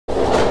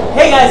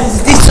Hey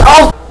guys,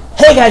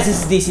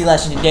 this is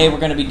dclaiche, and today we're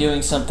going to be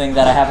doing something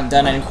that I haven't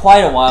done in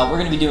quite a while. We're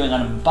going to be doing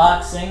an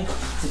unboxing.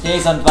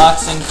 Today's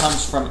unboxing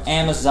comes from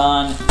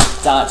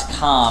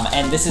Amazon.com,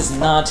 and this is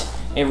not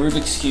a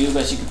Rubik's Cube,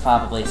 as you could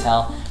probably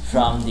tell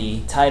from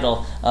the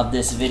title of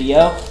this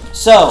video.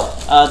 So,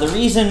 the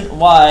reason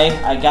why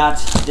I got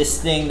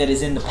this thing that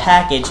is in the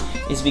package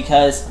is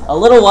because a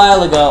little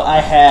while ago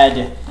I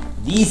had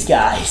these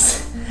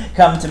guys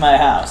come to my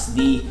house,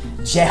 the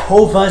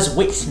Jehovah's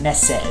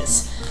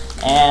Witnesses.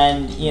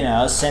 And, you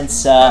know,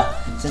 since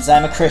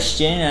I'm a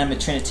Christian and I'm a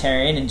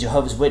Trinitarian and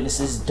Jehovah's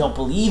Witnesses don't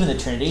believe in the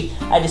Trinity,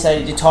 I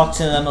decided to talk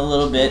to them a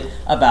little bit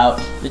about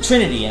the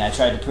Trinity, and I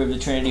tried to prove the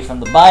Trinity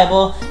from the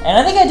Bible, and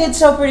I think I did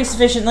so pretty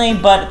sufficiently,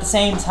 but at the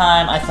same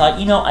time, I thought,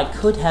 you know, I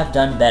could have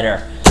done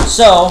better.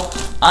 So,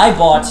 I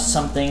bought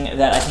something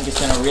that I think is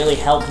going to really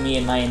help me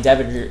in my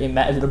endeavors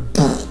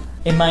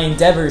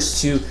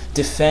to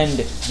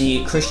defend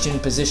the Christian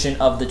position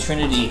of the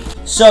Trinity.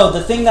 So,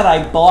 the thing that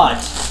I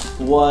bought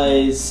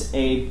was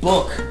a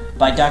book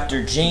by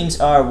Dr. James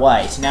R.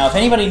 White. Now, if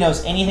anybody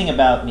knows anything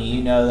about me,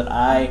 you know that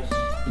I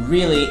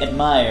really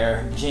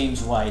admire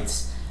James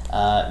White's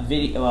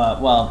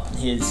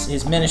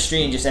his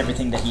ministry and just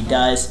everything that he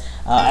does.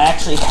 I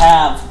actually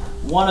have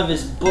one of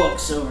his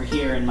books over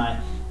here in my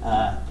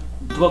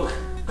book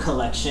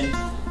collection,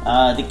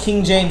 the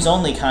King James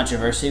Only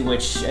Controversy,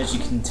 which, as you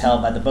can tell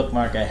by the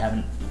bookmark, I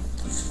haven't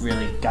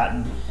really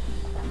gotten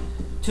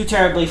too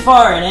terribly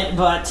far in it,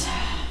 but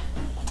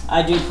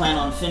I do plan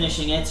on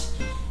finishing it,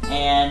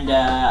 and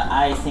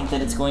I think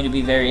that it's going to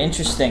be very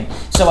interesting.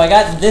 So I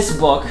got this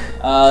book,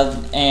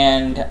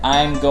 and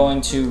I'm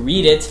going to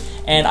read it,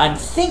 and I'm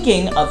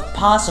thinking of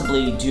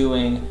possibly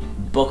doing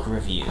book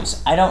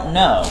reviews. I don't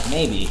know,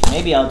 maybe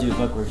I'll do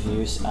book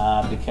reviews,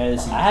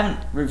 because I haven't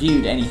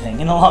reviewed anything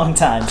in a long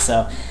time,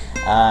 so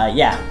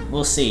yeah,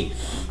 we'll see.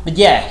 But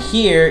yeah,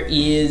 here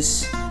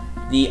is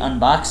the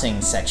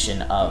unboxing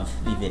section of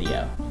the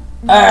video.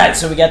 Alright,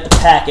 so we got the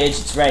package,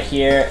 it's right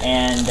here,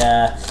 and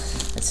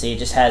let's see, it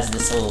just has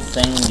this little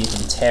thing, you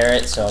can tear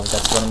it, so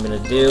that's what I'm going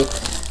to do.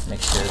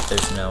 Make sure that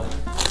there's no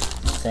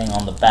thing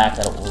on the back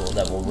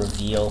that will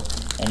reveal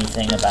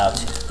anything about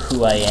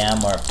who I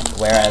am or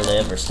where I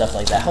live or stuff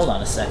like that. Hold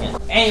on a second.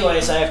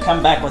 Anyways, I have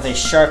come back with a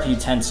sharp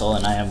utensil,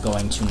 and I am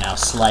going to now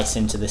slice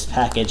into this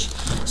package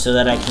so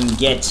that I can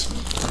get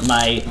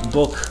my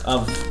book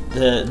of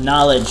the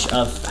knowledge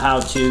of how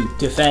to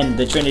defend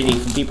the Trinity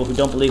from people who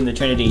don't believe in the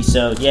Trinity.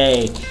 So,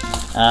 yay.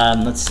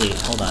 Let's see.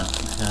 Hold on.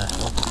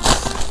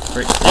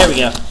 There we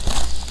go.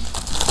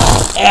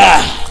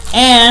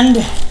 And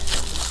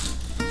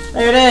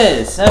there it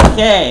is.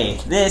 Okay.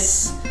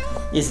 This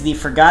is The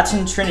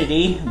Forgotten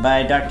Trinity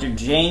by Dr.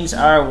 James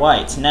R.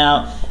 White.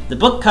 Now, the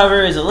book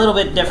cover is a little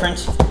bit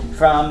different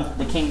from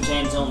the King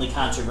James Only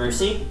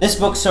Controversy. This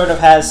book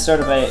has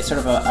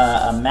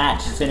a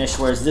matte finish,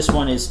 whereas this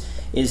one is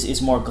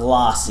more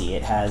glossy.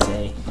 It has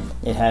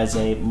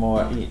a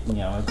more, you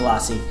know, a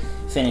glossy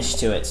finish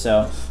to it.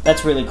 So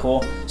that's really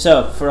cool.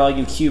 So for all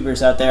you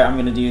cubers out there, I'm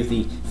going to do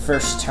the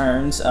first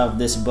turns of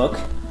this book.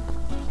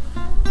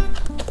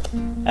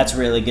 That's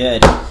really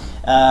good.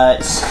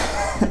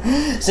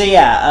 So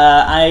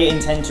yeah, I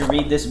intend to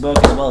read this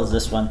book as well as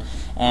this one,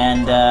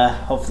 and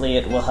hopefully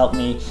it will help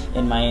me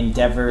in my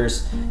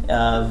endeavors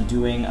of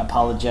doing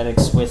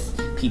apologetics with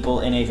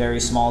people in a very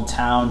small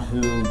town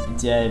who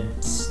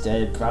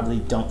probably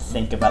don't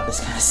think about this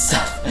kind of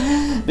stuff.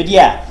 But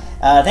yeah,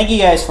 thank you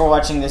guys for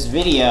watching this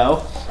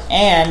video,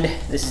 and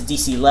this is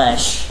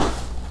dclaiche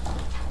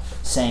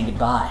saying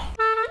goodbye.